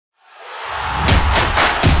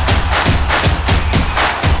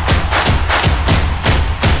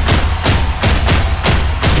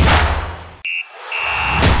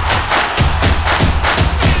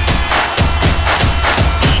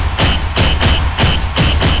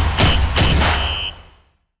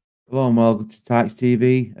Hello and welcome to Tykes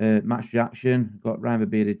TV. Match reaction. Got Ryan the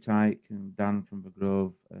Bearded Tyke and Dan from the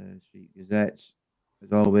Grove Street Gazettes.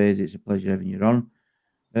 As always, it's a pleasure having you on.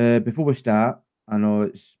 Before we start, I know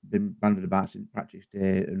it's been bandied about since Patrick's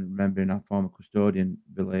Day and remembering our former custodian,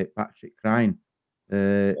 the late Patrick Crine.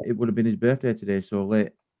 It would have been his birthday today, so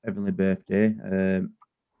late heavenly birthday.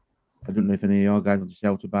 I don't know if any of your guys want to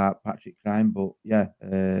shout about Patrick Crine, but yeah,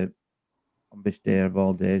 on this day of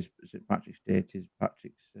all days, St. Patrick's Day, it is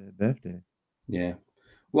Patrick's birthday. Yeah.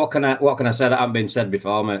 What can I say that hasn't been said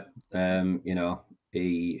before, mate? You know,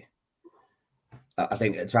 I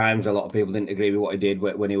think at times a lot of people didn't agree with what he did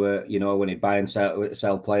when he were, you know, when he'd buy and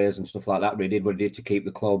sell players and stuff like that. But he did what he did to keep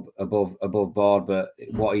the club above board. But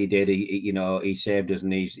what he did, he saved us,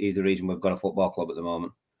 and he's the reason we've got a football club at the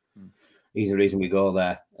moment. He's the reason we go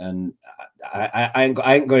there. And I ain't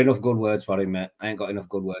got enough good words for him, mate. I ain't got enough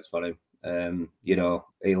good words for him. You know,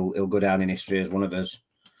 he'll go down in history as one of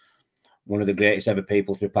the greatest ever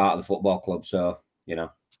people to be part of the football club. So, you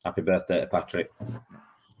know, happy birthday to Patrick.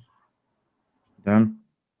 Dan?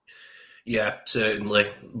 Yeah, certainly.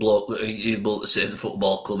 Bloke that he's able to save the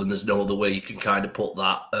football club, and there's no other way you can kind of put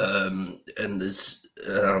that. And there's,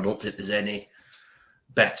 I don't think there's any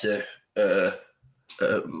better,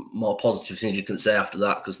 more positive things you can say after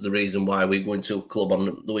that, because the reason why we go into a club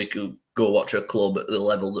on the week of go watch a club at the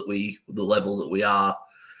level that we are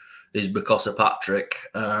is because of Patrick.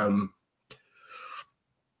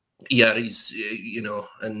 Yeah, he's, you know,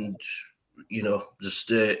 and you know, just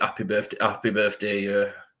happy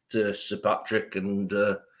birthday to Sir Patrick, and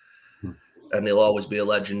he'll always be a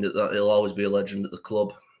legend at that. He'll always be a legend at the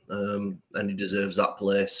club, and he deserves that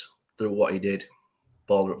place through what he did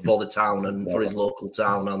for the town and for his local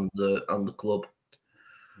town and the club.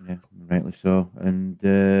 Yeah, rightly so.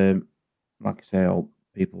 And like I say, all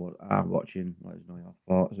people are watching. Let us know your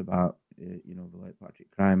thoughts about you know, the late Patrick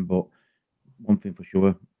Crine. But one thing for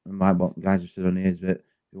sure, and like what guys have said on here, is that if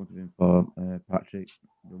you want to be for Patrick,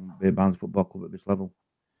 there won't be a Barnsley Football Club at this level.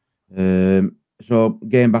 So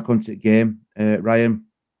getting back onto the game, Ryan,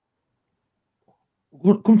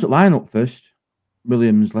 come to line up first.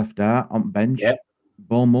 Williams left out on bench. Yep.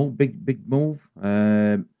 Ball move, big move.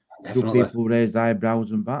 Definitely. People raised eyebrows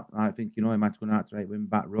and that. I think, you know, he might go out to right wing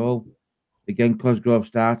back role. Again, Cosgrove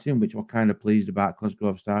starting, which we're kind of pleased about.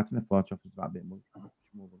 Cosgrove starting. I thought it was a bit much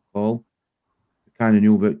more of a call. We kind of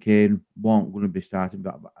knew that Kane wasn't going to be starting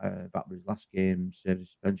back with his last game, saved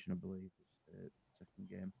suspension, I believe, second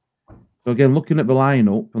game. So again, looking at the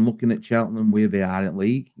lineup and looking at Cheltenham where they are in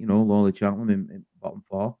league, you know, lowly Cheltenham in bottom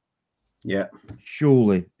four. Yeah.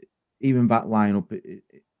 Surely, even that lineup,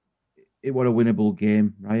 it was a winnable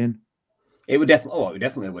game, Ryan. It was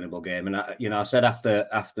definitely a winnable game. And you know, I said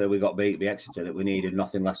after we got beat by Exeter that we needed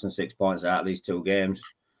nothing less than 6 points out of these 2 games,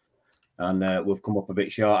 and we've come up a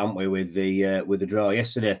bit short, haven't we, with the draw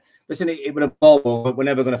yesterday? Listen, it was a ball. We're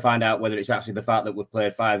never going to find out whether it's actually the fact that we've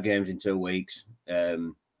played 5 games in 2 weeks,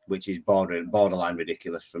 which is borderline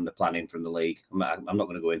ridiculous from the planning from the league. I'm not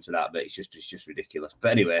going to go into that, but it's just ridiculous.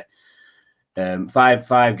 But anyway,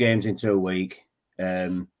 5 games in 2 weeks.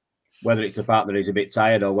 Whether it's the fact that he's a bit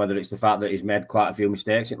tired or whether it's the fact that he's made quite a few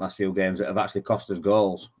mistakes in the last few games that have actually cost us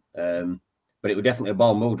goals. But it was definitely a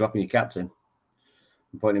ball move, dropping your captain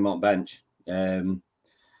and putting him on bench.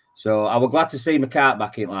 So I was glad to see McCart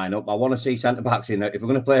back in lineup. I want to see centre-backs in there. If we're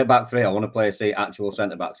going to play a back 3, I want to see actual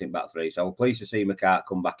centre-backs in back 3. So I was pleased to see McCart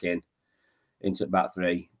come back into back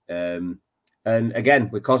 3. And again,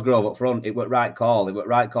 with Cosgrove up front, it was right call. It was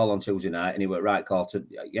right call on Tuesday night, and it was right call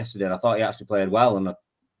yesterday. And I thought he actually played well, and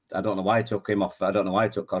I don't know why he took him off. I don't know why he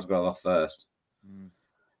took Cosgrove off first.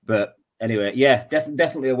 But anyway, yeah,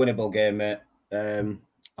 definitely a winnable game, mate.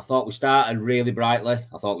 I thought we started really brightly.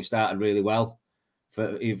 I thought we started really well.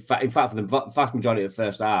 In fact, for the vast majority of the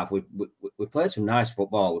first half, we played some nice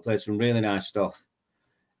football. We played some really nice stuff.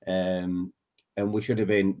 And we should have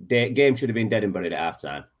been, game should have been dead and buried at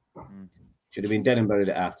half-time. Should have been dead and buried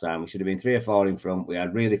at half-time. We should have been 3 or 4 in front. We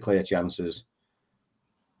had really clear chances.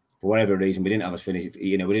 For whatever reason, we didn't have us finish.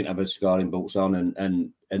 You know, we didn't have us scoring boots on,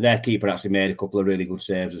 and their keeper actually made a couple of really good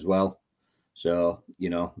saves as well. So,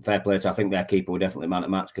 you know, fair play to, I think their keeper were definitely man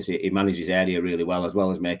at match because he managed his area really well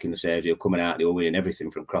as making the saves. He was coming out, he was winning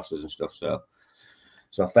everything from crosses and stuff.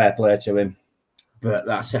 So fair play to him. But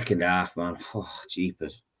that second half, man,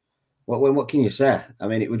 jeepers. What can you say? I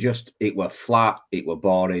mean, it was flat, it was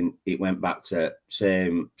boring. It went back to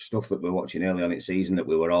same stuff that we were watching early on in the season that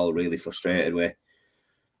we were all really frustrated with.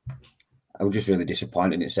 I was just really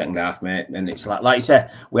disappointed in the second half, mate. And it's like you said,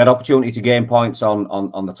 we had opportunity to gain points on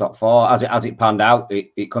the top 4. As it panned out,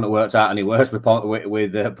 it couldn't have worked out any worse with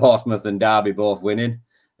Portsmouth and Derby both winning.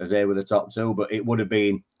 as they were the top two. But it would have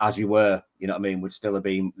been as you were, you know what I mean. We'd still have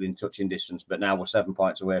been within touching distance. But now we're 7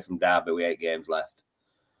 points away from Derby with 8 games left.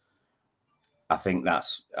 I think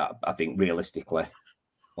that's. I think realistically,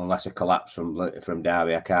 unless a collapse from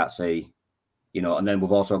Derby, I can't see. You know, and then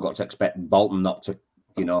we've also got to expect Bolton not to,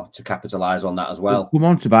 you know, to capitalise on that as well. We'll come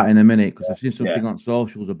on to that in a minute because I've seen something on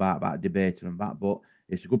socials about debating and that, but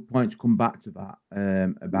it's a good point to come back to that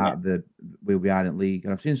about the where we are in league.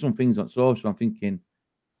 And I've seen some things on social. I'm thinking,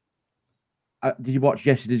 did you watch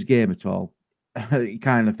yesterday's game at all?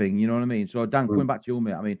 Kind of thing, you know what I mean? So Dan, coming back to you,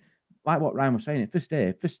 mate. I mean, like what Ryan was saying, first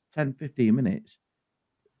 10, 15 minutes,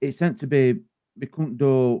 it's meant to be we couldn't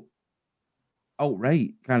do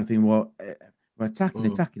outright kind of thing. We're attacking.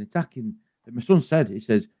 And my son said, he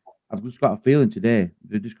says, I've just got a feeling today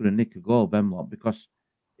they're just going to nick a goal, them lot, because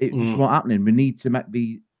it's not happening. We need to make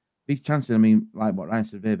these chances. I mean, like what Ryan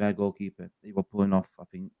said, their goalkeeper, he was pulling off, I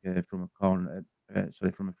think, from a corner,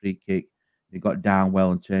 from a free kick. He got down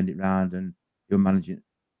well and turned it round, and he was managing.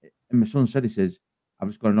 And my son said, he says, I've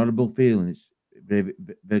just got an audible feeling they're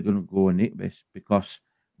going to go and nick this because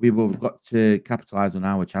we've got to capitalise on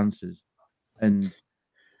our chances. And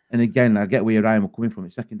again, I get where Ryan was coming from.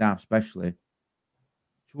 In second half, especially,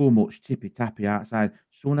 too much tippy tappy outside.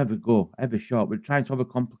 Someone ever shot. We're trying to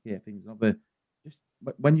overcomplicate things. Just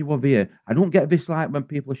when you were here, I don't get this like when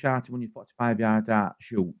people are shouting when you're 45 yards out,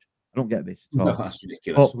 shoot. I don't get this at all. No, that's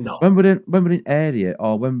ridiculous. But when we're in area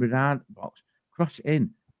or when we're in our box, cross it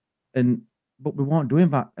in. But we weren't doing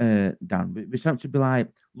that, Dan. We seem to be like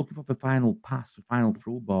looking for the final pass, the final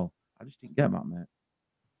through ball. I just didn't get that, mate.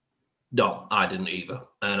 No, I didn't either.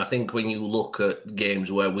 And I think when you look at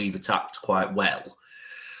games where we've attacked quite well,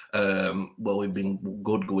 we've been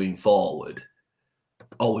good going forward.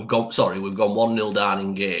 We've gone 1-0 down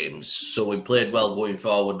in games. So we've played well going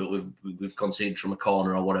forward, but we've conceded from a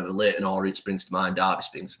corner or whatever. Leighton Orient springs to mind, Derby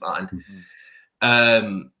springs to mind.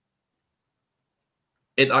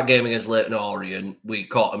 In that game against Leighton Orient, we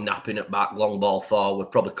caught them napping at back, long ball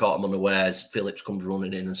forward, probably caught them unawares. Phillips comes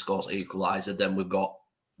running in and scores an equaliser. Then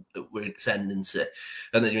we're in ascendancy.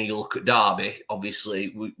 And then when you look at Derby,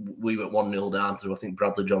 obviously we went 1-0 down through, I think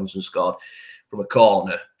Bradley Johnson scored from a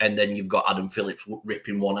corner, and then you've got Adam Phillips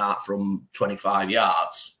ripping one out from 25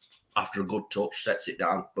 yards after a good touch, sets it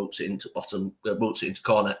down, boots it into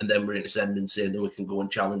corner, and then we're in ascendancy, and then we can go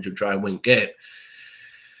and challenge and try and win game.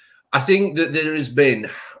 I think that there has been,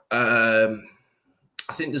 I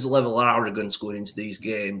think there's a level of arrogance going into these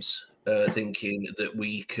games, thinking that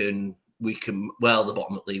we can, well, the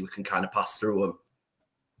bottom of the league, we can kind of pass through them.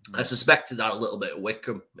 I suspected that a little bit at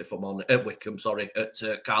Wycombe,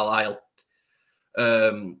 at Carlisle.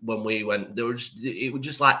 When we went, it was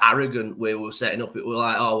just like arrogant where we were setting up. It was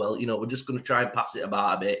like, oh, well, you know, we're just going to try and pass it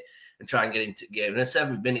about a bit and try and get into the game. And then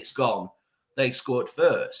 7 minutes gone, they scored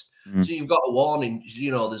first. So you've got a warning,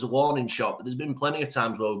 you know, there's a warning shot, but there's been plenty of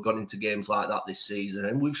times where we've gone into games like that this season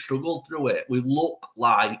and we've struggled through it. We look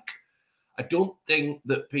like, I don't think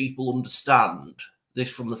that people understand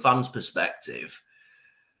this from the fans' perspective,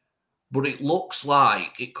 but it looks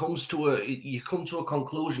like you come to a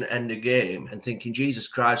conclusion at end of game and thinking, Jesus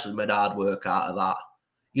Christ, we've made hard work out of that.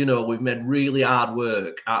 You know, we've made really hard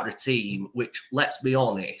work out of a team, which, let's be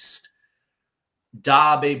honest,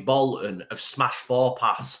 Derby, Bolton have smashed 4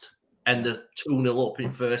 past and they're 2-0 up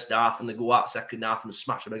in first half and they go out second half and they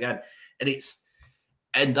smash them again.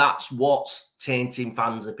 And that's what's tainting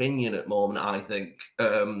fans' opinion at the moment, I think.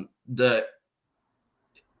 That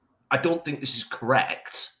I don't think this is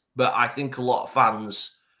correct, but I think a lot of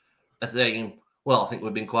fans are thinking, well, I think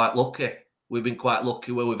we've been quite lucky. We've been quite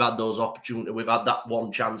lucky where we've had those opportunities. We've had that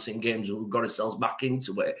one chance in games and we've got ourselves back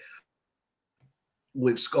into it.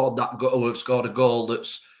 We've scored that goal. We've scored a goal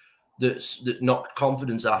that's knocked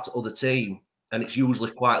confidence out of other team, and it's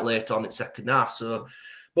usually quite late on in second half. So,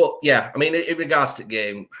 but yeah, I mean, in regards to the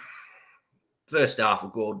game, first half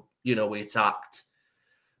was good. You know, we attacked,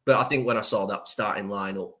 but I think when I saw that starting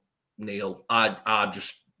lineup, Neil,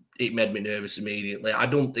 it made me nervous immediately. I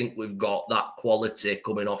don't think we've got that quality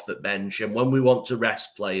coming off at bench, and when we want to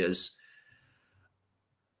rest players,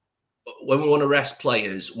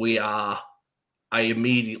 I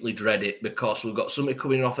immediately dread it because we've got somebody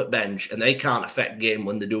coming off at bench and they can't affect game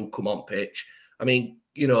when they do come on pitch. I mean,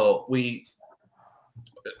 you know,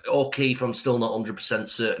 O'Keefe, I'm still not 100%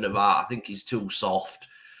 certain about. I think he's too soft.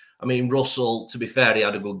 I mean, Russell, to be fair, he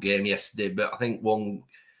had a good game yesterday, but I think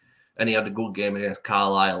he had a good game against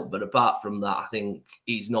Carlisle. But apart from that, I think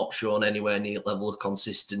he's not shown anywhere near level of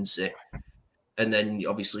consistency. And then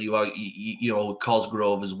obviously you know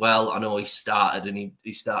Cosgrove as well. I know he started and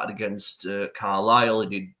he started against Carlisle. He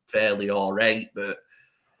did fairly all right, but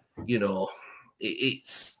you know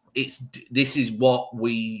This is what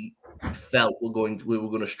we felt we were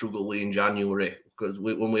going to struggle with in January, because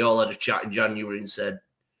when we all had a chat in January and said,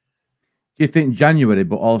 do you think January,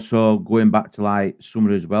 but also going back to like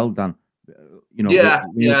summer as well, Dan? You know,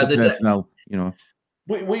 the personnel, you know.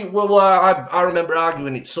 I remember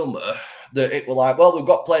arguing in summer that it were like, well, we've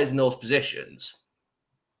got players in those positions,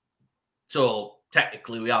 so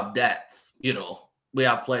technically we have depth. You know, we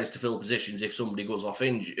have players to fill positions if somebody goes off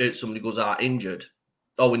injured, somebody goes out injured,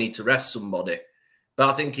 or we need to rest somebody. But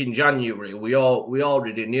I think in January we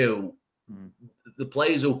already knew the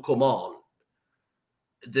players who come on,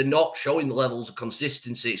 they're not showing the levels of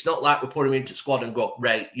consistency. It's not like we put them into squad and go,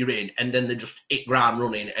 right, you're in, and then they just hit ground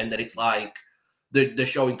running, and then it's like they're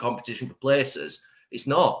showing competition for places. It's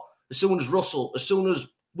not. As soon as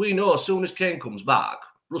Kane comes back,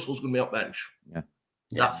 Russell's going to be up bench. Yeah.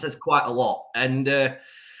 That says quite a lot. And I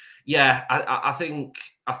think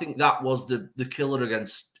that was the killer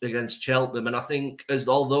against Cheltenham. And I think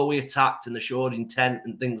although we attacked and they showed intent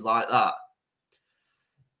and things like that,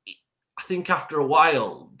 I think after a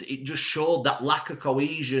while it just showed that lack of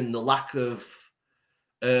cohesion, the lack of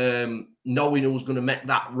knowing who was going to make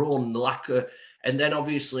that run, the lack of. And then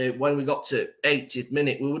obviously when we got to 80th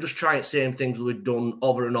minute, we were just trying the same things we'd done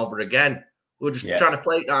over and over again. We were just trying to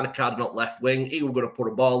play it down a Cardinal left wing. He was going to put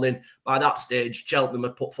a ball in. By that stage, Cheltenham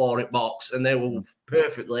had put 4 in box, and they were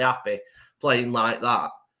perfectly happy playing like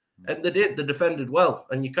that. And they did. They defended well,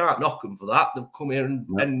 and you can't knock them for that. They've come here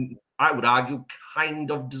and I would argue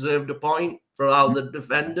kind of deserved a point for how they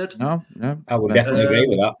defended. No. I would definitely agree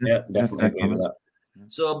with that. Yeah, definitely agree with that.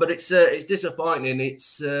 So, but it's disappointing. It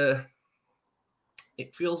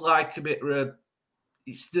feels like a bit.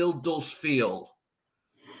 It still does feel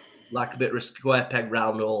like a bit of a square peg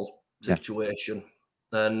round hole situation,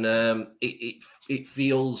 and it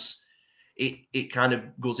feels it kind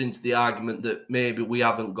of goes into the argument that maybe we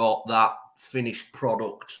haven't got that finished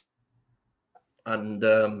product, and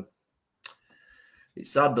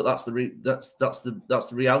it's sad, but that's the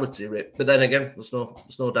reality of it. But then again, there's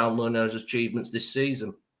no downloading those achievements this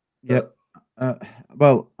season. Yeah.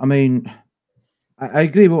 Well, I mean, I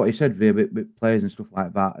agree with what you said, Via, with players and stuff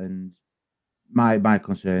like that. And my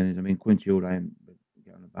concern is, I mean, Quincy Ryan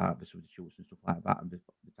getting about the substitutes and stuff like that, and the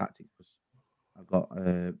tactics. Because I got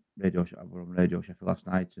a radio show. I was on Radio Sheffield last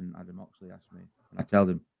night, and Adam Oxley asked me, and I told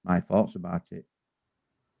him my thoughts about it.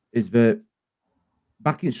 Is that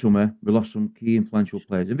back in summer we lost some key influential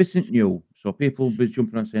players, and this isn't new. So people be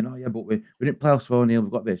jumping on saying, "Oh yeah, but we didn't play off 4-0.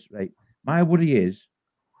 We've got this right." My worry is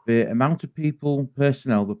the amount of people,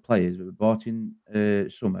 personnel, the players that were bought in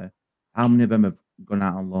summer. How many of them have gone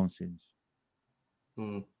out on loan since?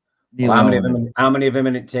 Well, how many of them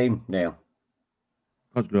in the team, Neil?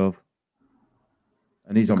 Cosgrove.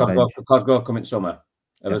 And he's on Cosgrove coming summer.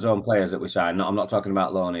 Of his own players that we signed. I'm not talking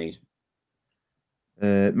about loanees.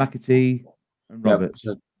 McAtee and Roberts.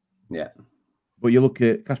 Yeah. But you look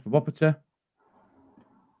at Casper Bopperter.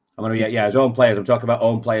 His own players. I'm talking about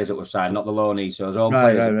own players that were signed, not the loanees. So his own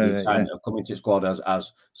players that we signed have come into the squad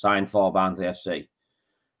as signed for Barnsley FC.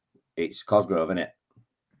 It's Cosgrove, isn't it?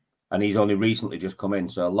 And he's only recently just come in.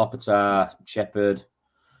 So Lopetar, Shepherd,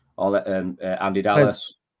 Andy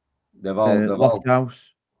Dallas, they've all Lofthouse.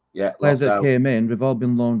 Yeah, players that came in, they've all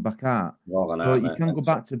been loaned back out. So you can go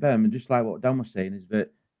back to them, and just like what Dan was saying, is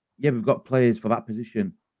that we've got players for that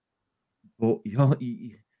position, but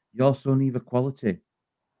you also need the quality.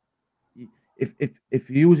 If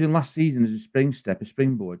you're using last season as a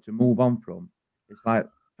springboard to move on from, it's like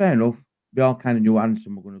fair enough. We all kind of knew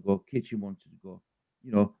Anderson were going to go, Kitchen wanted to go,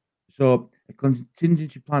 you know. So a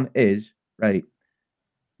contingency plan is right.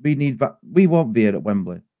 We need that. We won't be here at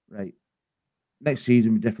Wembley, right? Next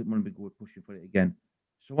season, we definitely want to be good pushing for it again.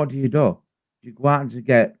 So what do? You go out and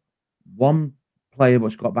get one player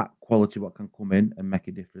that's got that quality, what can come in and make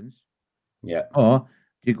a difference? Yeah. Or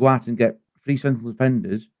do you go out and get 3 central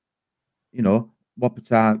defenders, you know,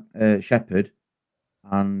 Lopetar, Shepherd,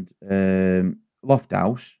 and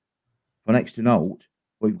Lofthouse for next to note,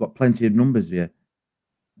 but you've got plenty of numbers there.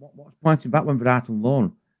 What's pointing back when they're out on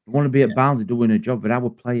loan? They want to be at Barnsley doing a job that our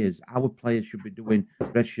players should be doing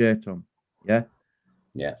red shirt on. Yeah.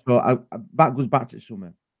 So that goes back to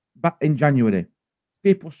summer. Back in January,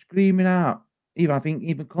 people screaming out. I think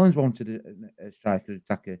even Collins wanted a striker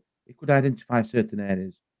attacker. He could identify certain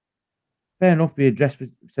areas. Fair enough, we addressed the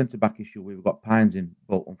centre back issue. We've got Pines in,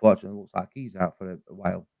 but unfortunately, it looks like he's out for a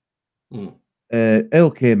while. Earl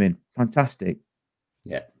came in, fantastic.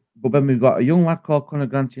 Yeah. But then we've got a young lad called Conor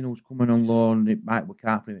Grantin who's coming on loan. It might work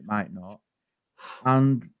out for him, it might not.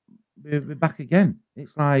 And we're back again.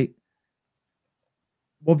 It's like,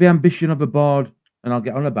 what the ambition of the board, and I'll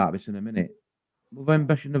get on about this in a minute, with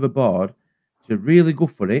ambition of a board to really go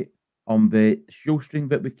for it on the shoestring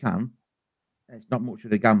that we can? It's not much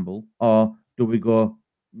of a gamble, or do we go?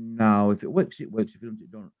 No, if it works, it works. If it doesn't,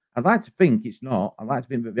 it don't. I'd like to think it's not. I'd like to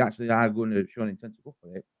think that we actually are going to show an intent to go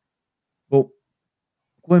for it. But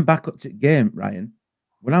going back up to the game, Ryan,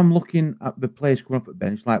 when I'm looking at the players coming off the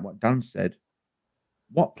bench, like what Dan said,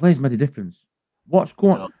 what players made a difference? What's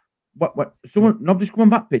going? No. What? Someone, nobody's coming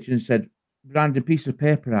back pitching and said, "Branding piece of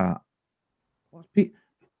paper out."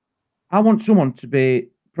 I want someone to be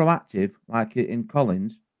proactive, like in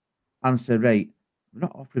Collins, and say, right, we're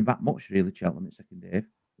not offering that much really, Cheltenham at second Dave.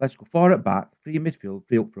 Let's go forward at back, free midfield,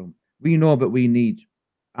 free up front. We know that we need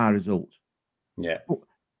our results. Yeah. But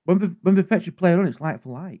when we fetch a player on, it's like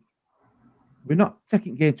for like. We're not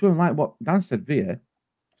taking game to him, like what Dan said there.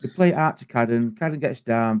 They play out to Cadden gets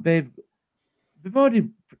down. They've already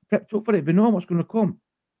prepped up for it. They know what's going to come.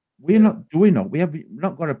 We're not doing it. We have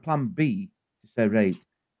not got a plan B to say, right,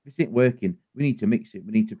 this ain't working. We need to mix it.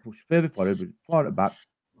 We need to push further forward, forward at back.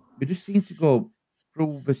 We just seem to go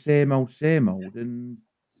through the same old, and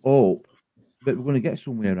hope that we're going to get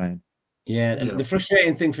somewhere, Ryan. Yeah, the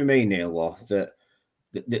frustrating thing for me, Neil, was that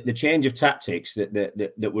the change of tactics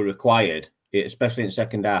that were required, especially in the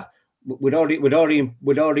second half, we'd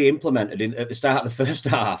already implemented at the start of the first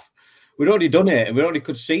half. We'd already done it, and we already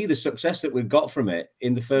could see the success that we got from it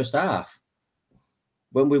in the first half.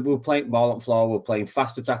 When we were playing ball on the floor, we were playing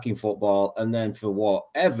fast attacking football, and then for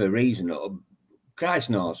whatever reason, Christ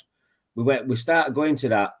knows, we started going to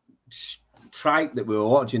that trike that we were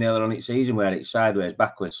watching earlier on in the season, where it's sideways,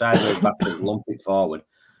 backwards, lump it forward,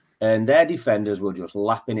 and their defenders were just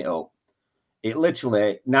lapping it up. It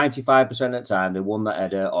literally 95% of the time they won that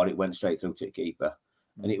header, or it went straight through to the keeper,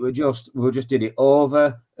 and we just did it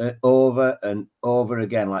over and over and over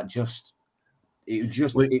again,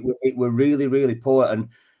 it were really, really poor. And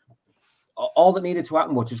all that needed to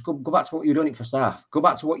happen was just go back to what you were doing it first half. Go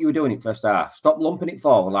back to what you were doing it first half. Stop lumping it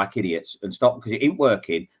forward like idiots and stop, because it ain't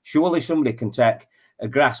working. Surely somebody can take a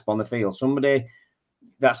grasp on the field.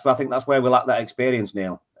 I think that's where we lack that experience,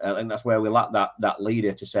 Neil. I think that's where we lack that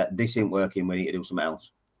leader to say, this ain't working, we need to do something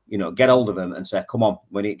else. You know, get hold of them and say, come on,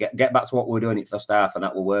 we need to get back to what we were doing it first half, and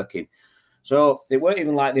that were working. So they weren't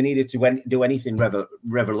even like they needed to do anything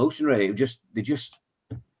revolutionary. They just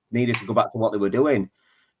needed to go back to what they were doing.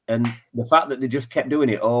 And the fact that they just kept doing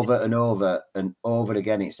it over and over and over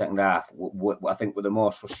again in second half, I think were the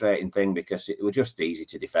most frustrating thing, because it was just easy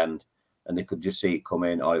to defend, and they could just see it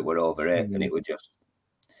coming, or it were over it, and it was just,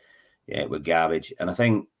 it was garbage. And I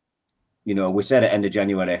think, you know, we said at end of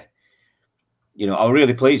January, you know, I was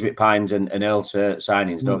really pleased with Pines and Earl's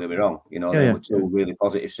signings. Don't get me wrong. You know, they were two really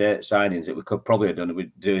positive signings that we could probably have done with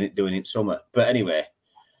doing it summer. But anyway,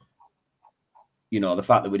 you know, the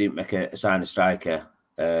fact that we didn't sign a striker,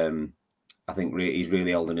 I think he's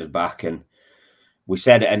really holding us back. And we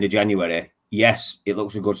said at end of January, yes, it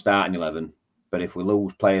looks a good starting 11, but if we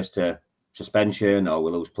lose players to suspension, or we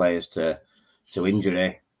lose players to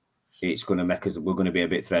injury, it's going to make us, we're going to be a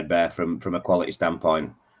bit threadbare from a quality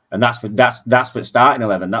standpoint. And that's for starting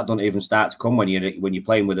 11. That don't even start to come when you're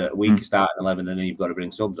playing with a weaker starting 11, and then you've got to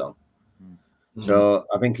bring subs on. So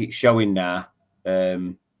I think it's showing now.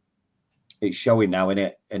 It's showing now,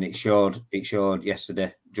 innit? And it showed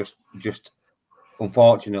yesterday. Just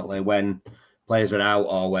unfortunately, when players are out,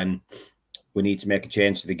 or when we need to make a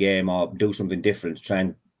change to the game, or do something different to try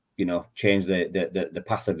and, you know, change the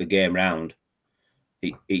path of the game round,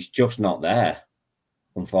 it's just not there,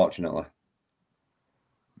 unfortunately.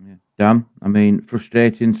 Yeah, damn. I mean,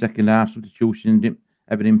 frustrating second half substitution didn't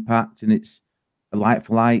have an impact, and it's a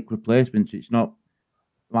like-for-like replacement. It's not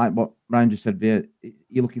like what Ryan just said there.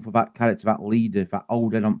 You're looking for that character, that leader, that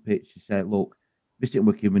old head on pitch to say, look, this isn't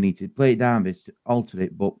working, we need to play it down, this, alter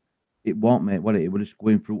it, but it won't, mate, what it was just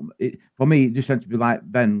going through it. For me, it just seemed to be like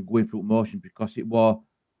Ben going through motion, because it was,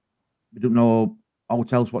 we don't know how to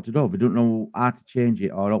tell us what to do. We don't know how to change it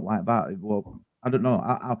or not like that. Well, I don't know.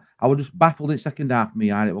 I was just baffled in second half, me,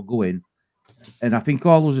 how it was going. And I think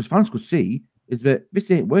all those as fans could see is that this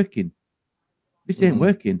ain't working. This ain't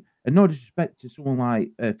working. And no disrespect to someone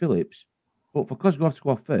like Phillips, but for Cosgrove to go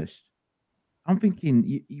off first, I'm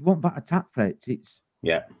thinking you want that attack threat.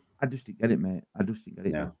 I just didn't get it, mate. I just didn't get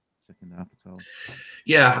it. No. Second half at all.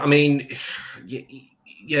 Yeah, I mean,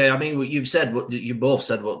 I mean, what you've said, what you both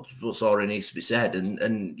said, what's already needs to be said,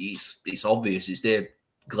 and it's obvious. It's there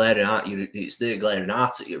glaring at you. It's there glaring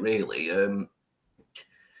at you, really.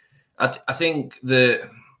 I think that,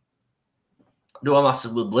 do I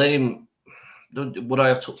massively blame? Would I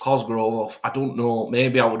have took Cosgrove off? I don't know.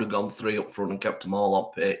 Maybe I would have gone 3 up front and kept them all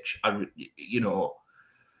on pitch. You know,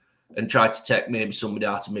 and tried to take maybe somebody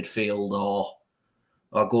out of midfield, or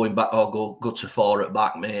or going back, or go to 4 at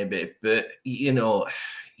back maybe. But you know,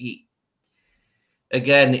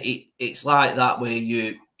 again, it's like that where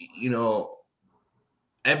you know,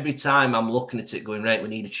 every time I'm looking at it, going, right, we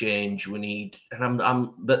need a change,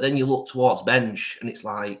 but then you look towards bench, and it's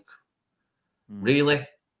like, really,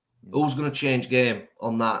 who's going to change game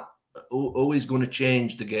on that? Who is going to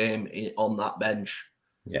change the game on that bench?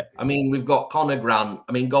 Yeah, I mean, we've got Conor Grant.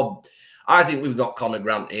 I mean, God, I think we've got Conor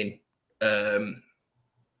Grant in.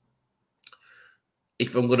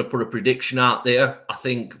 If I'm going to put a prediction out there, I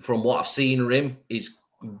think from what I've seen of him, he's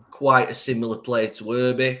quite a similar player to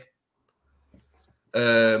Herbie.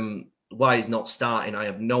 Why he's not starting, I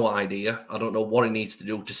have no idea. I don't know what he needs to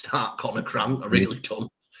do to start Conor Grant. I really don't.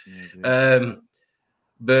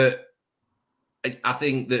 But I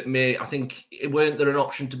think that I think it weren't there an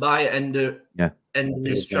option to buy it end of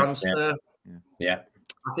his transfer. Yeah.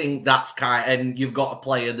 I think that's and you've got a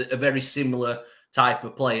player a very similar type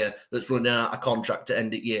of player that's running out of contract to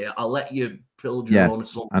end of year. I'll let you build your own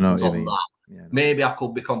assumptions on that. Yeah, maybe I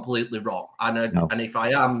could be completely wrong, and if I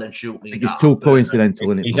am, then shoot me. It's too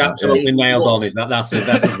coincidental. He's absolutely nailed on. That's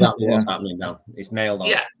exactly what's happening now. It's nailed on.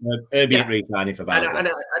 Yeah, Herbie re-signing for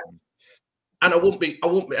Barnsley. And I won't be.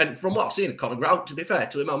 And from what I've seen of Conor Grant, to be fair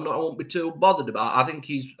to him, I won't be too bothered about it. I think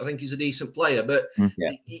he's a decent player, but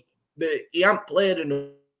he hasn't played enough.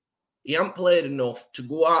 He hasn't played enough to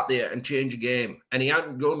go out there and change a game, and he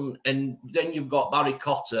hasn't gone. And then you've got Barry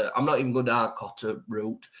Cotter. I'm not even going down Cotter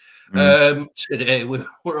route today.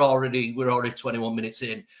 We're already 21 minutes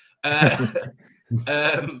in.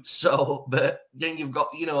 So, but then you've got,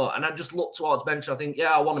 you know, and I just look towards bench. I think,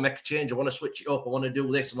 I want to make a change. I want to switch it up. I want to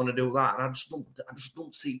do this. I want to do that. And I just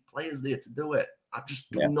don't see players there to do it. I just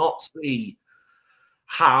do not see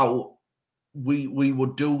how we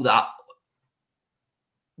would do that.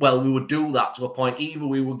 Well, we would do that to a point. Either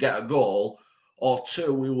we would get a goal, or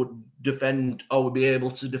two, we would defend, or we'd be able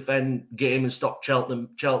to defend game and stop Cheltenham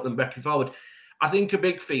backing forward. I think a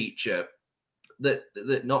big feature that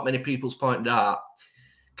not many people's pointed out,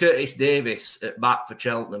 Curtis Davis at back for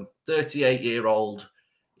Cheltenham, 38-year-old.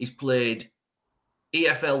 He's played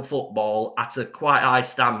EFL football at a quite high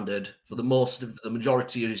standard for the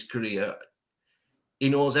majority of his career. He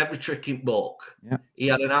knows every trick in book. Yeah. He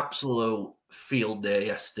had an absolute field day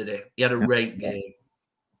yesterday. He had a great game.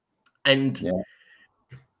 And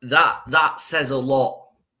that says a lot,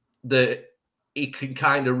 that he can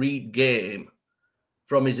kind of read game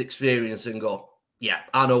from his experience and go,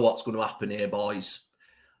 I know what's going to happen here, boys.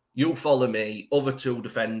 You follow me. Other two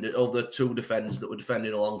defenders that were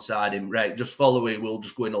defending alongside him, right? Just follow me. We'll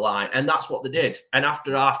just go in a line. And that's what they did. And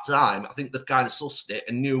after half time, I think they kind of sussed it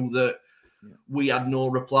and knew that we had no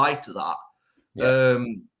reply to that. Yeah.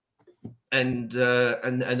 And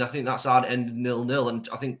I think that's how it ended 0-0. And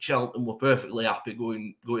I think Cheltenham were perfectly happy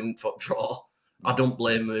going for draw. I don't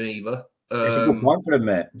blame them either. It's a good point for him,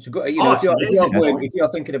 mate. It's a good, if you're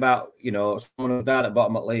thinking about, you know, someone who's down at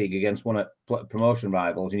bottom of league against one of promotion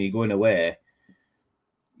rivals, and you're going away,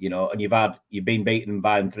 you know, and you've been beaten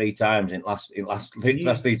by them 3 times in last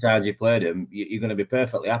 3 times you played them, you're going to be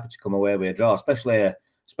perfectly happy to come away with a draw, especially a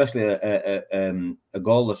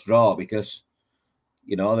goalless draw, because,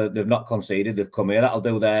 you know, they've not conceded. They've come here. That'll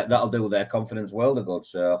do their confidence world of good.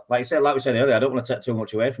 So, like we said earlier, I don't want to take too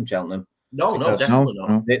much away from Cheltenham. No, definitely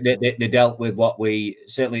not. They dealt with what we,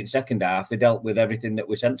 certainly in the second half, they dealt with everything that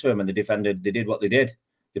we sent to them, and they defended. They did what they did.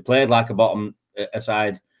 They played like a bottom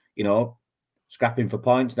aside, you know, scrapping for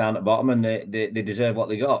points down at bottom, and they deserve what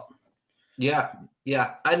they got. Yeah,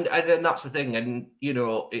 and that's the thing, and you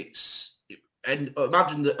know,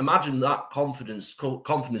 imagine that confidence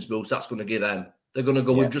boost that's going to give them. They're going to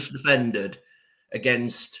go, we've just defended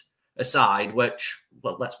against a side which,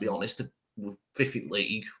 well, let's be honest, we're 5th in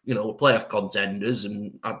league, you know, we're playoff contenders,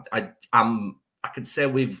 and I could say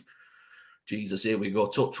with, Jesus, here we go,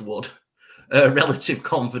 touch wood, relative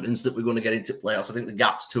confidence that we're going to get into playoffs. I think the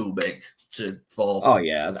gap's too big to fall. Oh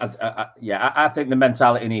yeah, I think the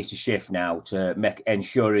mentality needs to shift now to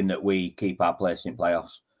ensuring that we keep our place in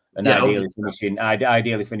playoffs, and ideally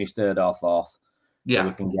finish 3rd or 4th. Yeah, so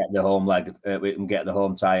we can get the home leg. We can get the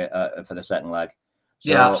home tie for the second leg.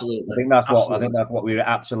 So absolutely. I think that's what we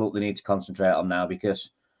absolutely need to concentrate on now,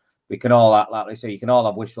 because we can all, like they say, you can all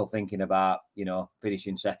have wishful thinking about, you know,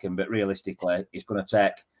 finishing second, but realistically, it's going to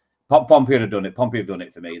take. Pompey have done it. Pompey have done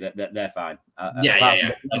it for me. They're fine. They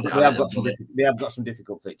have got some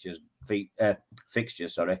difficult fixtures.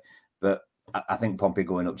 Sorry, but I think Pompey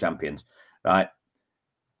going up champions, right?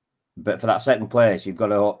 But for that second place, you've got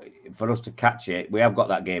to, for us to catch it, we have got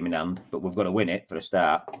that game in hand, but we've got to win it for a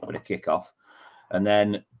start, for a kick-off. And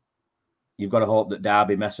then you've got to hope that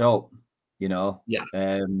Derby mess up. you know. Yeah.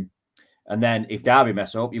 And then if Derby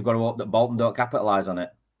mess up, you've got to hope that Bolton don't capitalise on it,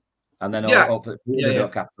 and then hope that Peterborough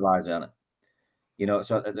don't capitalise on it. You know,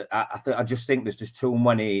 so I just think there's just too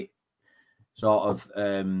many sort of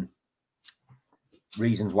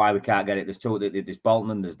reasons why we can't get it. There's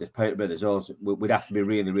Bolton, and there's Peterborough, there's us. We'd have to be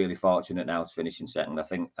really, really fortunate now to finish in second. I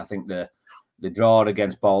think the draw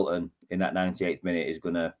against Bolton in that 98th minute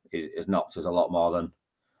is knocked us a lot more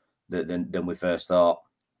than we first thought.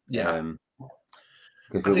 Yeah.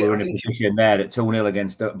 Because we were in a position there at 2-0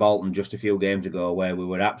 against Bolton just a few games ago, where we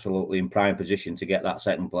were absolutely in prime position to get that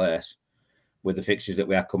second place with the fixtures that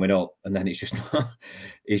we are coming up, and then it's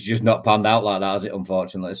just not panned out like that, has it?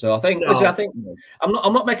 Unfortunately. So I think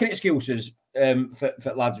I'm not making excuses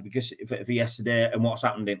for lads because for yesterday and what's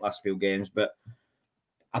happened in the last few games, but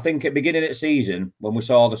I think at the beginning of the season when we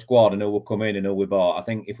saw the squad and who would come in and who we bought, I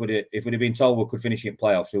think if we'd have been told we could finish in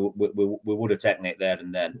playoffs, we would have taken it there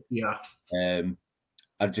and then. Yeah.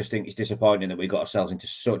 I just think it's disappointing that we got ourselves into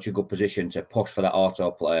such a good position to push for that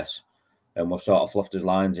auto place, and we've sort of fluffed his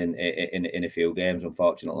lines in a few games,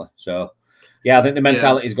 unfortunately. So, yeah, I think the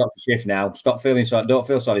mentality's got to shift now. Don't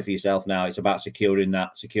feel sorry for yourself now. It's about securing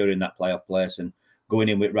that playoff place and going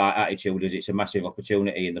in with right attitude, as it's a massive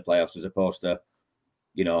opportunity in the playoffs, as opposed to,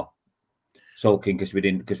 you know, sulking because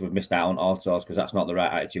we've missed out on autos, because that's not the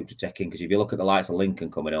right attitude to take in. Because if you look at the likes of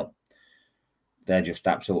Lincoln coming up, they're just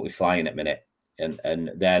absolutely flying at the minute. And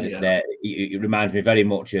it reminds me very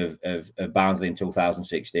much of Barnsley in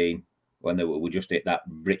 2016 when they were just hit that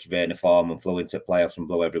rich vein of form and flew into playoffs and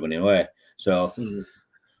blew everybody away. So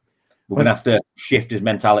we're going to have to shift his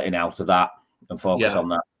mentality now to that and focus on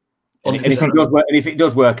that. And if it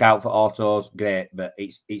does work out for autos, great. But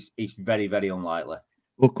it's very, very unlikely.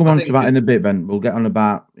 We'll come on to that in a bit, Ben. We'll get on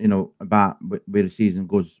about where the season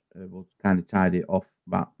goes. We'll kind of tidy it off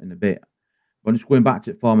about in a bit. But just going back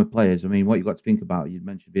to former players, I mean, what you've got to think about, you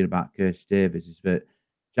mentioned a bit about Curtis Davies, is that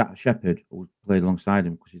Jack Shepherd, who played alongside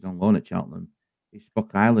him because he's on loan at Cheltenham, he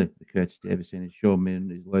spoke highly of Curtis Davies and he's shown me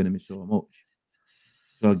and he's learning me so much.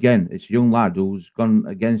 So again, it's a young lad who's gone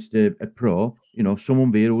against a pro, you know,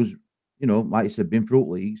 someone there who's, you know, like you said, been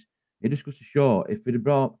through leagues. It just goes to show, if we'd have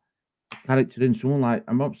brought a character in, someone like,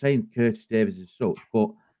 I'm not saying Curtis Davies as such,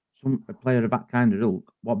 but a player of that kind of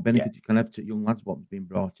ilk, what benefit it can have to young lads what's been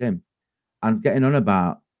brought in. And getting on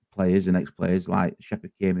about players and ex-players, like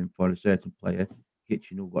Shepherd came in for a certain player,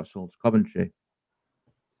 Kitchen, who got sold to Coventry.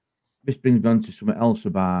 This brings me on to something else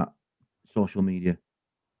about social media,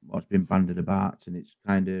 what's been bandied about, and it's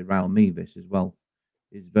kind of riled me, this as well,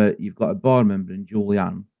 is that you've got a board member in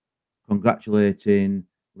Julianne congratulating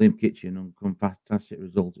Liam Kitchen on some fantastic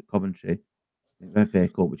results at Coventry in the FA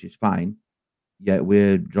Cup, which is fine, yet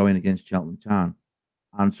we're drawing against Cheltenham Town.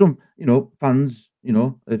 And some, you know, fans, you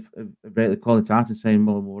know, have rightly called it out and saying,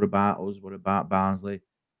 well, what about us? What about Barnsley?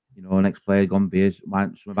 You know, an ex-player gone veers,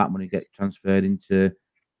 might some of that money get transferred into,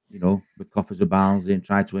 you know, the coffers of Barnsley and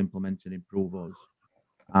try to implement and improve us.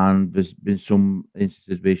 And there's been some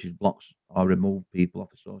instances where she's blocked or removed people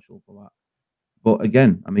off of social for that. But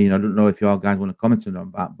again, I mean, I don't know if you all guys want to comment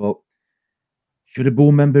on that, but should a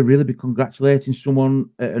board member really be congratulating someone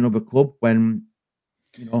at another club when,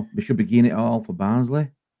 you know, we should be getting it all for Barnsley?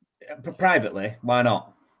 Privately, why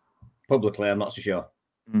not? Publicly, I'm not so sure.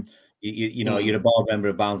 You know, you're a board member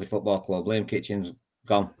of Barnsley Football Club. Liam Kitchen's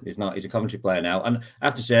gone. He's a Coventry player now. And I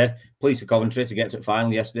have to say, pleased for Coventry to get to the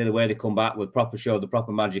final yesterday. The way they come back with showed the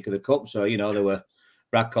proper magic of the cup. So, you know, there were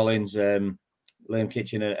Brad Collins, Liam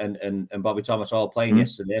Kitchen and Bobby Thomas all playing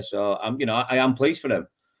yesterday. So I am pleased for them.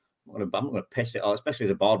 I'm going to piss it all, especially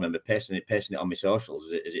as a board member, pasting it on my socials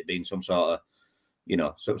as it being some sort of, you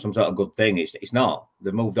know, some sort of good thing. It's not.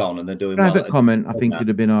 They've moved on and they're doing private comment. I think it'd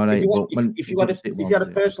have been all right. If you had a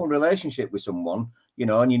personal relationship with someone, you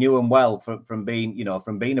know, and you knew him well from being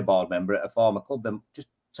a board member at a former club, then just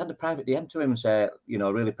send a private DM to him and say, you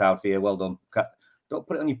know, really proud for you, well done. Don't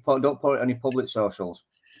put it on your public socials,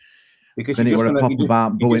 because you're just going to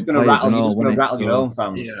rattle your own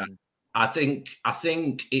fans. Yeah, I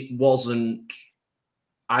think it wasn't.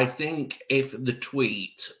 I think if the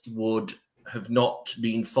tweet would have not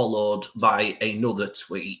been followed by another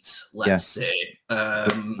tweet, let's say,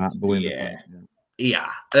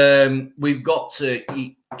 we've got to.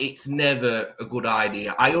 It's never a good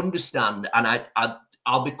idea. I understand, and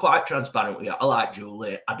I'll be quite transparent with you. I like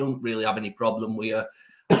Julie. I don't really have any problem with her.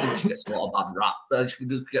 I think she gets a lot of bad rap. She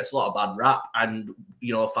gets a lot of bad rap, and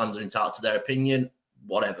you know, fans are entitled to their opinion,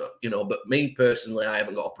 whatever, you know. But me personally, I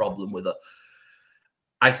haven't got a problem with her.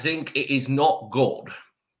 I think it is not good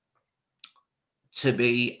to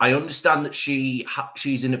be. I understand that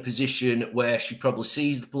she's in a position where she probably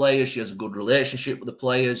sees the players. She has a good relationship with the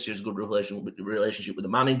players. She has a good relationship with the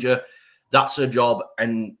manager. That's her job,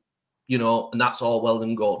 and and that's all well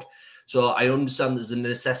and good. So I understand there's a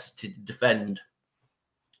necessity to defend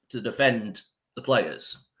the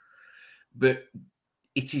players, but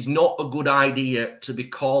it is not a good idea to be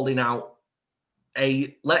calling out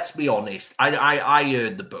let's be honest. I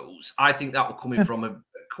heard the boos. I think that were coming from a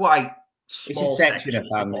quite small section of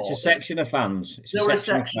fans. It's a section of fans. There are a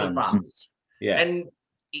section of fans. Yeah. And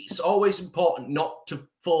it's always important not to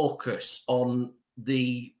focus on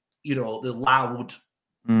the loud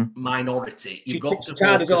minority. You've got to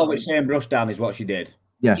Tied us all with the same brush down is what she did.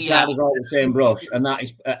 Yeah. Tied us all with the same brush. And that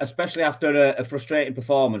is, especially after a frustrating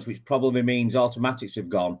performance, which probably means automatics have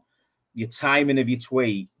gone, your timing of your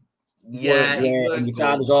tweet, and you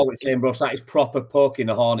tied us all with the same brush. That is proper poking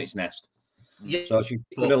the hornet's nest. Yeah. So she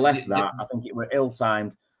could have left that. I think it were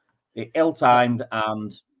ill-timed.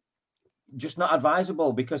 And just not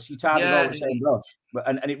advisable because you tied us all with the same brush. But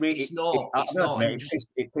and it really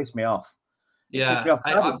it pissed me off. Yeah,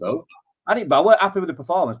 I didn't boo. I weren't happy with the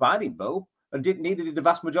performance, but I didn't boo, and neither did the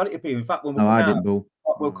vast majority of people. In fact, when we I didn't boo.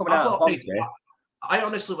 We're coming out of Ponty. I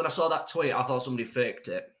honestly, when I saw that tweet, I thought somebody faked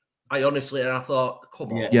it. I thought,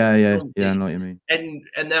 come on. Yeah, I know what you mean. And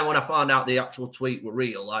then when I found out the actual tweet were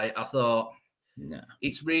real, I thought, no,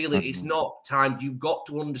 it's not time. You've got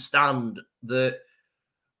to understand that.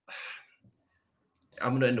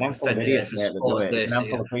 I'm going to end up offending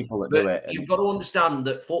people that do it. You've got to understand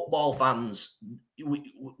that football fans,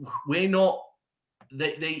 we're not.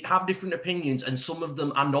 They have different opinions, and some of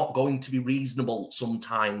them are not going to be reasonable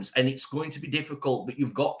sometimes, and it's going to be difficult. But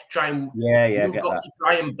you've got to try and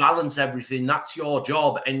try and balance everything. That's your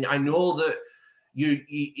job, and I know that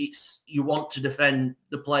you want to defend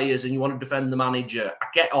the players and you want to defend the manager. I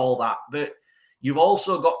get all that, but you've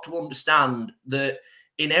also got to understand that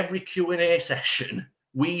in every Q&A session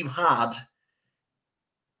we've had,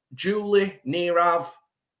 Julie, Nirav,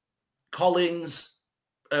 Collins,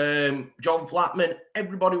 John Flatman,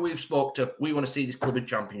 everybody we've spoke to, we want to see this club in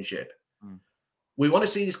Championship. We want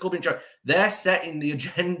to see this club in Championship. They're setting the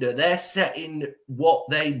agenda. They're setting what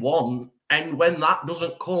they want. And when that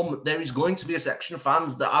doesn't come, there is going to be a section of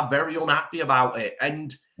fans that are very unhappy about it.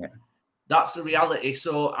 And that's the reality.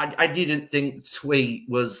 So I didn't think the tweet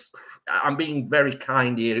was, I'm being very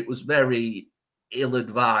kind here, it was very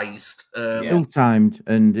ill-advised. Ill-timed,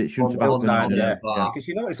 and it shouldn't have happened. Because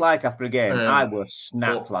you know what it's like after a game. I was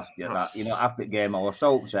snapped last year. After the game, I was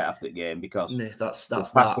so upset after the game because that's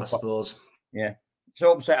that, I suppose. Yeah,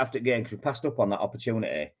 so upset after the game because we passed up on that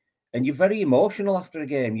opportunity. And you're very emotional after a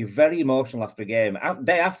game.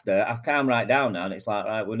 Day after, I've calmed right down now, and it's like,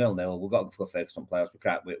 right, we're 0-0. We've got to go focus on playoffs.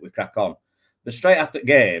 We crack on. But straight after the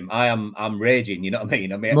game, I'm raging. You know what I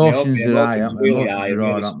mean? Emotions really high,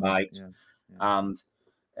 really spiked.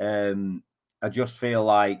 And I just feel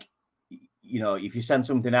like, if you send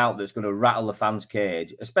something out that's going to rattle the fans'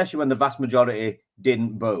 cage, especially when the vast majority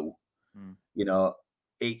didn't boo,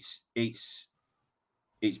 it's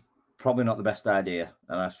probably not the best idea,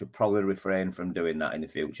 and I should probably refrain from doing that in the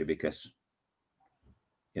future because,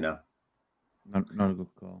 not a good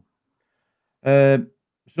call.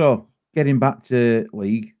 So getting back to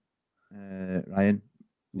league, Ryan.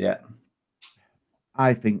 Yeah,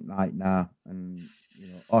 I think right now, and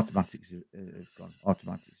automatics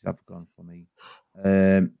have gone for me.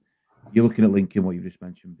 You're looking at Lincoln, what you just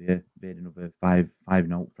mentioned there, made another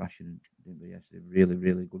 5-0 thrashing, didn't they, yesterday? Really,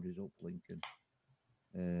 really good result for Lincoln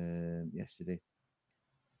yesterday.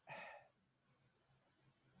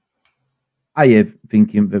 I am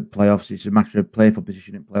thinking that playoffs, it's a matter of play for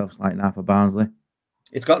position in playoffs like now for Barnsley.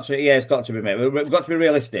 It's got to be, mate. We've got to be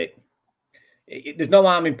realistic. There's no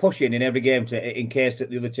harm in pushing in every game in case that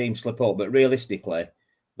the other team slip up, but realistically,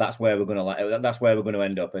 that's where we're going to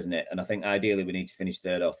end up, isn't it? And I think ideally we need to finish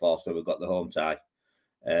third or fourth, so we've got the home tie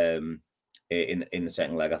in the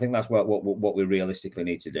second leg. I think that's what we realistically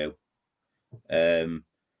need to do. And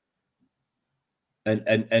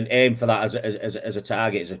aim for that as a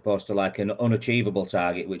target, as opposed to like an unachievable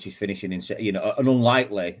target, which is finishing in an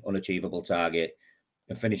unlikely unachievable target,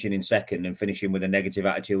 and finishing in second and finishing with a negative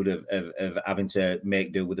attitude of having to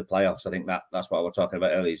make do with the playoffs. I think that's what we're talking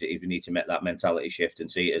about earlier. Is that we need to make that mentality shift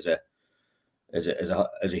and see it as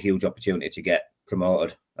a huge opportunity to get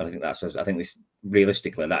promoted. And I think this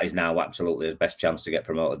realistically that is now absolutely his best chance to get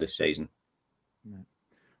promoted this season.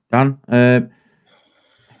 Dan,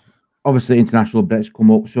 obviously international breaks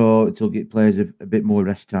come up, so it'll get players a bit more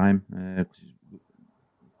rest time.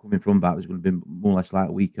 Coming from that, it's going to be more or less like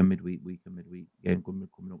a midweek game coming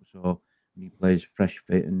up. So need players fresh,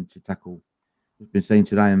 fit, and to tackle I've been saying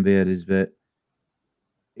to Ryan there is that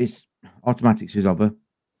it's automatics is over.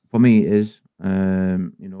 For me, it is.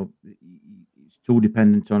 You know, it's too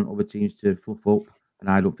dependent on other teams to fluff up, and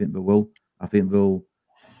I don't think they will. I think they'll,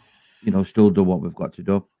 you know, still do what we've got to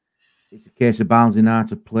do. It's a case of Barnsley now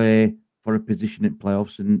to play for a position in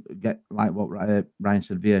playoffs and get, like what Ryan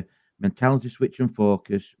said there, mentality switch and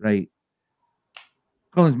focus. Right,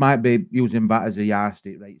 Collins might be using that as a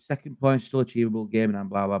yardstick. Right, second point still achievable game and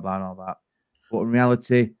blah blah blah and all that. But in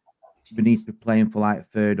reality, we need to be playing for like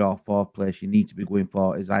third or fourth place. You need to be going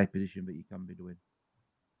for as high position that you can be doing.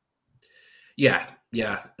 Yeah.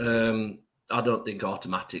 I don't think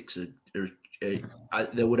automatics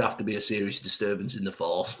there would have to be a serious disturbance in the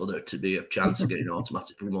force for there to be a chance of getting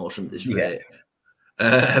automatic promotion at this rate.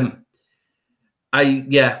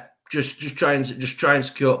 Just try and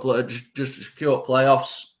secure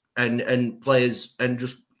playoffs and players, and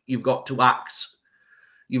just you've got to act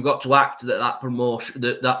that promotion,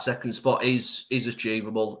 that second spot is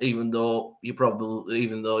achievable, even though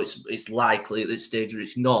it's likely at this stage that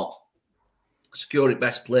it's not. Secure it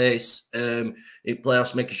best place in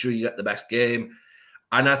playoffs, making sure you get the best game.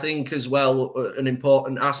 And I think as well, an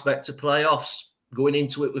important aspect to playoffs, going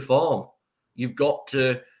into it with form. You've got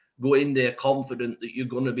to go in there confident that you're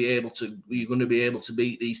going to be able to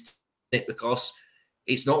beat these teams, because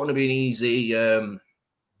it's not going to be an easy time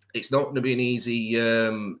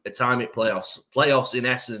at playoffs. Playoffs, in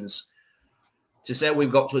essence, to say we've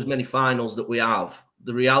got to as many finals that we have,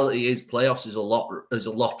 the reality is playoffs is a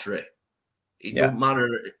lottery. It don't matter.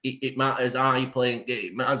 It matters how you playing.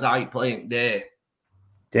 It matters how you playing there.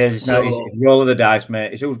 It's roll of the dice,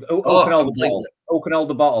 mate. It's who can hold the bottle. Who can hold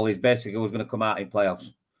the bottle is basically who's going to come out in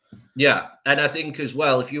playoffs. Yeah, and I think as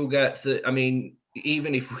well, if you get,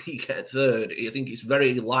 even if we get third, I think it's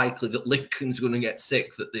very likely that Lincoln's going to get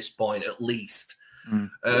sixth at this point, at least.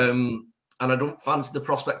 And I don't fancy the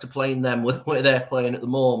prospect of playing them with where they're playing at the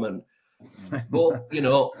moment. But you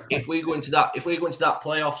know, if we go into that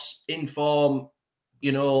playoffs in form,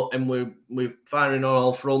 you know, and we're firing on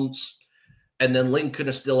all fronts, and then Lincoln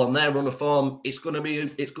are still on their run of form, it's going to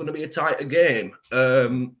be a tighter game.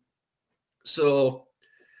 So,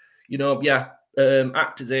 you know,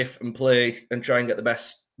 act as if and play and try and get the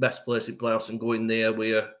best place in playoffs and go in there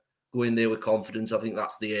with confidence. I think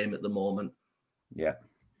that's the aim at the moment. Yeah.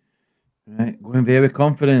 Right, going there with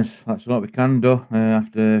confidence. That's what we can do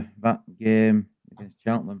after that game against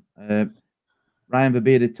Cheltenham. Ryan, the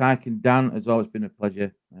bearded Tykes and Dan, has always been a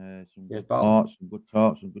pleasure. Some good thoughts, some good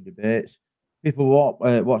talks, some good debates. People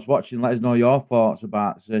watching, let us know your thoughts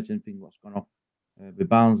about certain things, what's going on with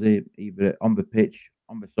Barnsley, either on the pitch,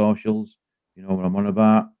 on the socials. You know what I'm on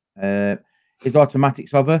about. Is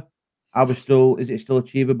automatics over? Is it still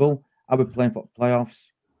achievable? Are we playing for playoffs?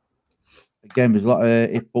 Again, there's a lot of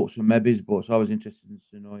if, buts, and maybes, but it's always interesting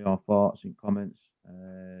to know your thoughts and comments,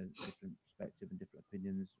 different perspective and different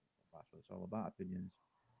opinions. That's what it's all about, opinions.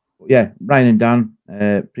 But yeah, Ryan and Dan,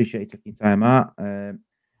 appreciate you taking time out.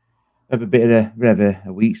 Have a bit of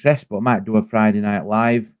a week's rest, but I might do a Friday night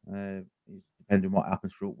live, depending on what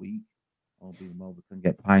happens throughout the week. All being well, we can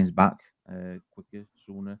get Pines back quicker,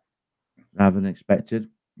 sooner, rather than expected.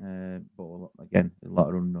 But again, a lot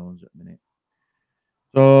of unknowns at the minute.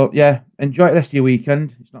 So yeah, enjoy the rest of your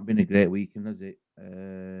weekend. It's not been a great weekend, has it?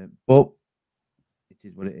 But it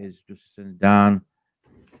is what it is. Just to send down,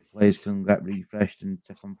 players can get refreshed and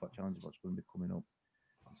take on for challenges. What's going to be coming up?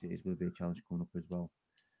 It is going to be a challenge coming up as well.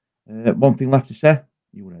 One thing left to say: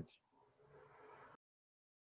 you Reds.